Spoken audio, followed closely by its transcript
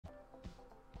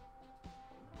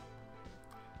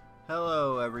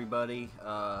Hello everybody,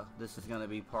 this is going to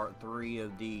be part 3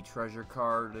 of the treasure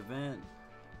card event.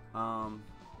 I'm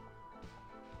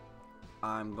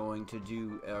going to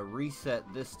do a reset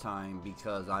this time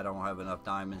because I don't have enough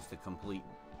diamonds to complete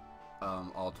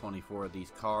all 24 of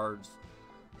these cards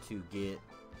to get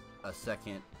a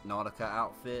second Nautica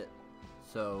outfit.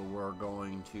 So we're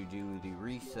going to do the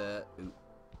reset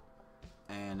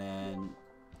and then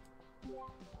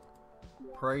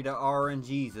pray to R and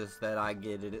Jesus that I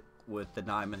get it with the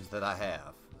diamonds that I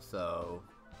have. So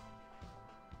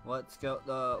let's go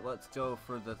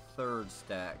for the third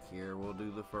stack here. We'll do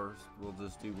the first. We'll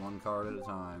just do one card at a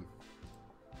time.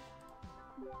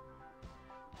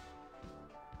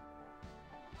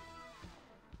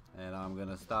 And I'm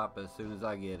gonna stop as soon as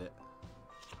I get it,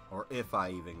 or if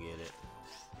I even get it.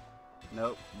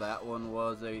 Nope, that one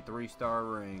was a 3-star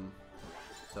ring.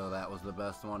 So that was the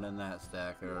best one in that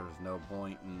stack. There's no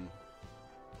point in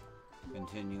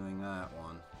continuing that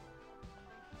one.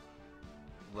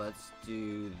 Let's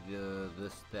do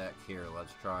this stack here.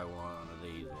 Let's try one of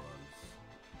these ones.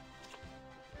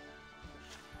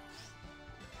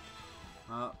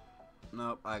 Oh,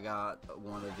 nope, I got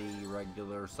one of the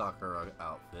regular soccer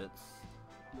outfits.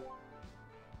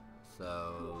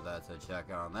 So that's a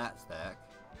check on that stack.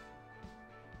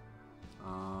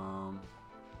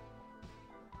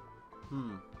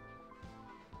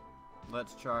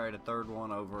 Let's try the third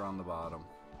one over on the bottom.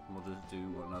 We'll just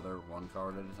do another one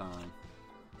card at a time.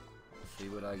 See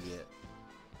what I get.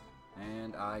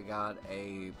 And I got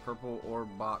a purple orb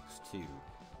box 2.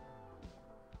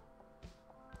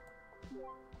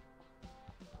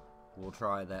 We'll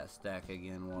try that stack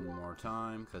again one more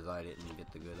time because I didn't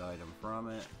get the good item from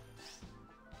it.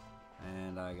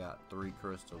 And I got 3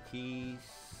 crystal keys.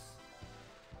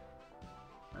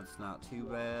 That's not too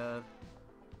bad.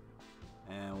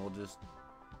 And we'll just,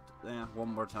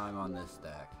 one more time on this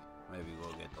stack. Maybe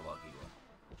we'll get the lucky one.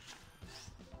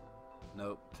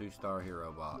 Nope, 2-star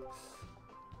hero box.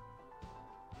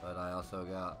 But I also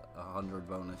got 100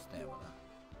 bonus stamina.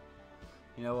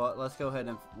 You know what, let's go ahead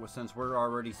and, since we're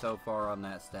already so far on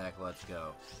that stack, let's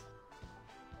go.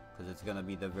 Because it's going to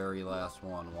be the very last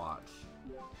one, watch.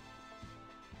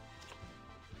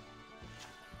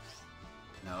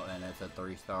 No, and it's a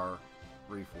 3-star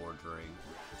reforged ring,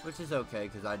 which is okay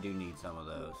because I do need some of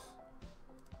those.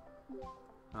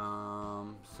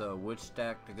 So which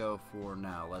stack to go for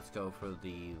now? Let's go for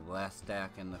the last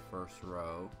stack in the first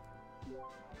row.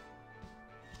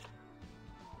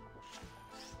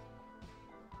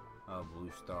 A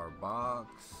blue star box.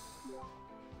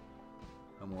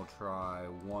 And we'll try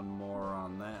one more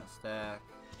on that stack.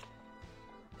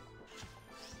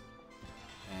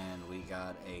 And we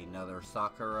got another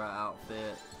Sakura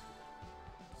outfit.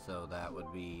 So that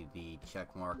would be the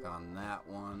check mark on that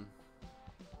one.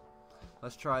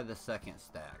 Let's try the second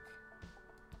stack.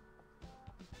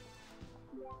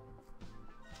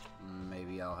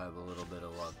 Maybe I'll have a little bit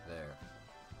of luck there.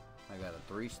 I got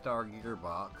a 3-star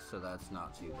gearbox, so that's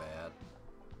not too bad.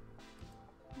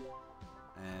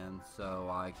 And so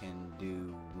I can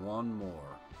do one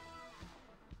more.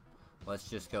 Let's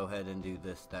just go ahead and do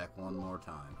this stack one more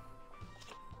time.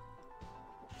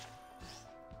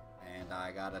 And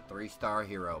I got a 3-star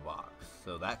hero box,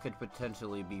 so that could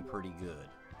potentially be pretty good.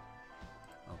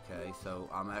 Okay, so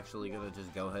I'm actually going to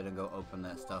just go ahead and go open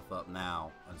that stuff up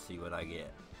now and see what I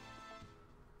get.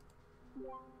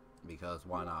 Because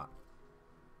why not?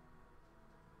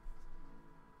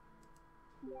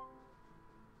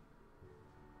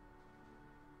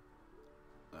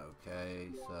 Okay,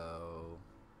 so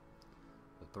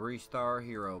the 3-star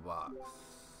hero box.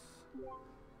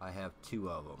 I have 2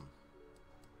 of them.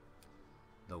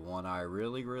 The one I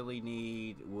really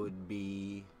need would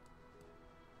be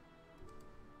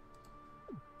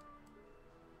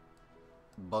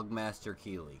Bugmaster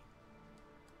Keeley.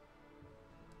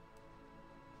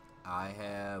 I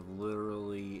have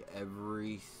literally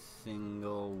every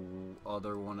single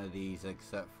other one of these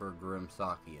except for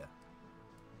Grimsakia.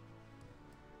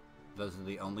 Those are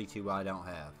the only 2 I don't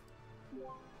have.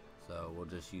 So we'll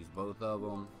just use both of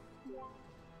them.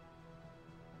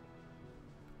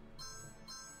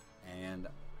 And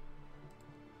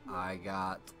I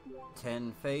got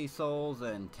 10 Fae souls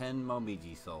and 10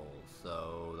 Momiji souls.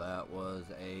 So that was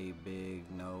a big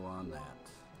no on that.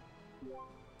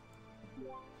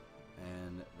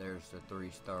 And there's the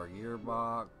 3-star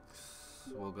gearbox.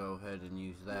 We'll go ahead and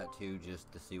use that too just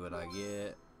to see what I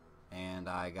get. And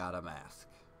I got a mask.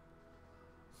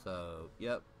 So,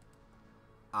 yep.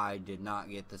 I did not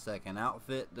get the second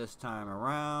outfit this time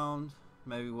around.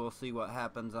 Maybe we'll see what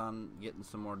happens on getting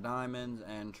some more diamonds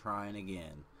and trying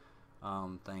again.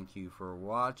 Thank you for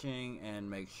watching, and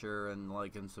make sure and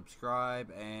like and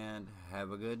subscribe, and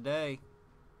have a good day.